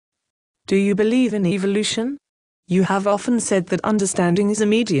Do you believe in evolution? You have often said that understanding is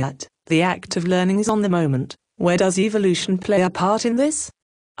immediate, the act of learning is on the moment. Where does evolution play a part in this?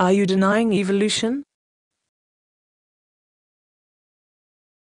 Are you denying evolution?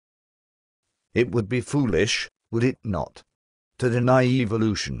 It would be foolish, would it not, to deny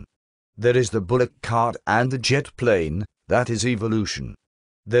evolution. There is the bullock cart and the jet plane, that is evolution.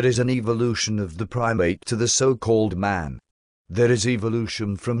 There is an evolution of the primate to the so-called man. There is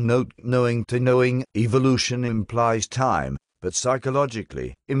evolution from knowing to knowing. Evolution implies time, but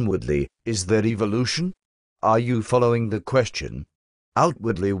psychologically, inwardly, is there evolution? Are you following the question?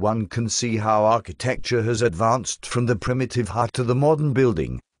 Outwardly one can see how architecture has advanced from the primitive hut to the modern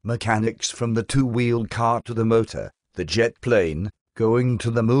building, mechanics from the two-wheeled car to the motor, the jet plane, going to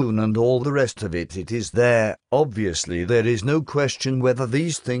the moon and all the rest of it. It is there. Obviously there is no question whether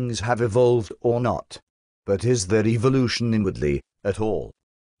these things have evolved or not. But is there evolution inwardly, at all?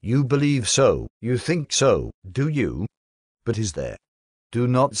 You believe so, you think so, do you? But is there? Do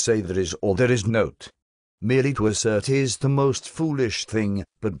not say there is or there is not. Merely to assert is the most foolish thing,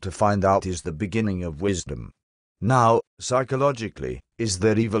 but to find out is the beginning of wisdom. Now, psychologically, is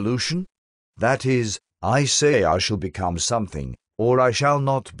there evolution? That is, I say I shall become something, or I shall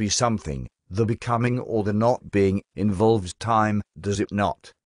not be something. The becoming or the not being involves time, does it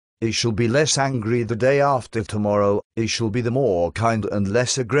not? I shall be less angry the day after tomorrow. I shall be the more kind and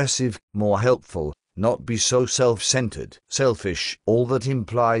less aggressive, more helpful, not be so self-centered, selfish. All that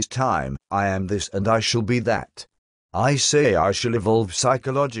implies time. I am this and I shall be that. I say I shall evolve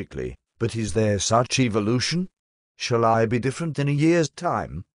psychologically, but is there such evolution? Shall I be different in a year's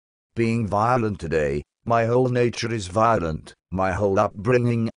time? Being violent today, my whole nature is violent, my whole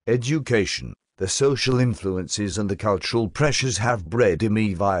upbringing, education, the social influences and the cultural pressures have bred in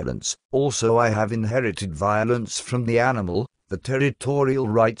me violence. Also I have inherited violence from the animal, the territorial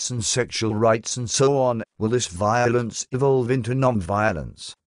rights and sexual rights and so on. Will this violence evolve into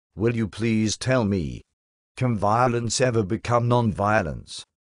non-violence? Will you please tell me? Can violence ever become non-violence?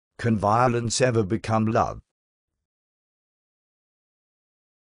 Can violence ever become love?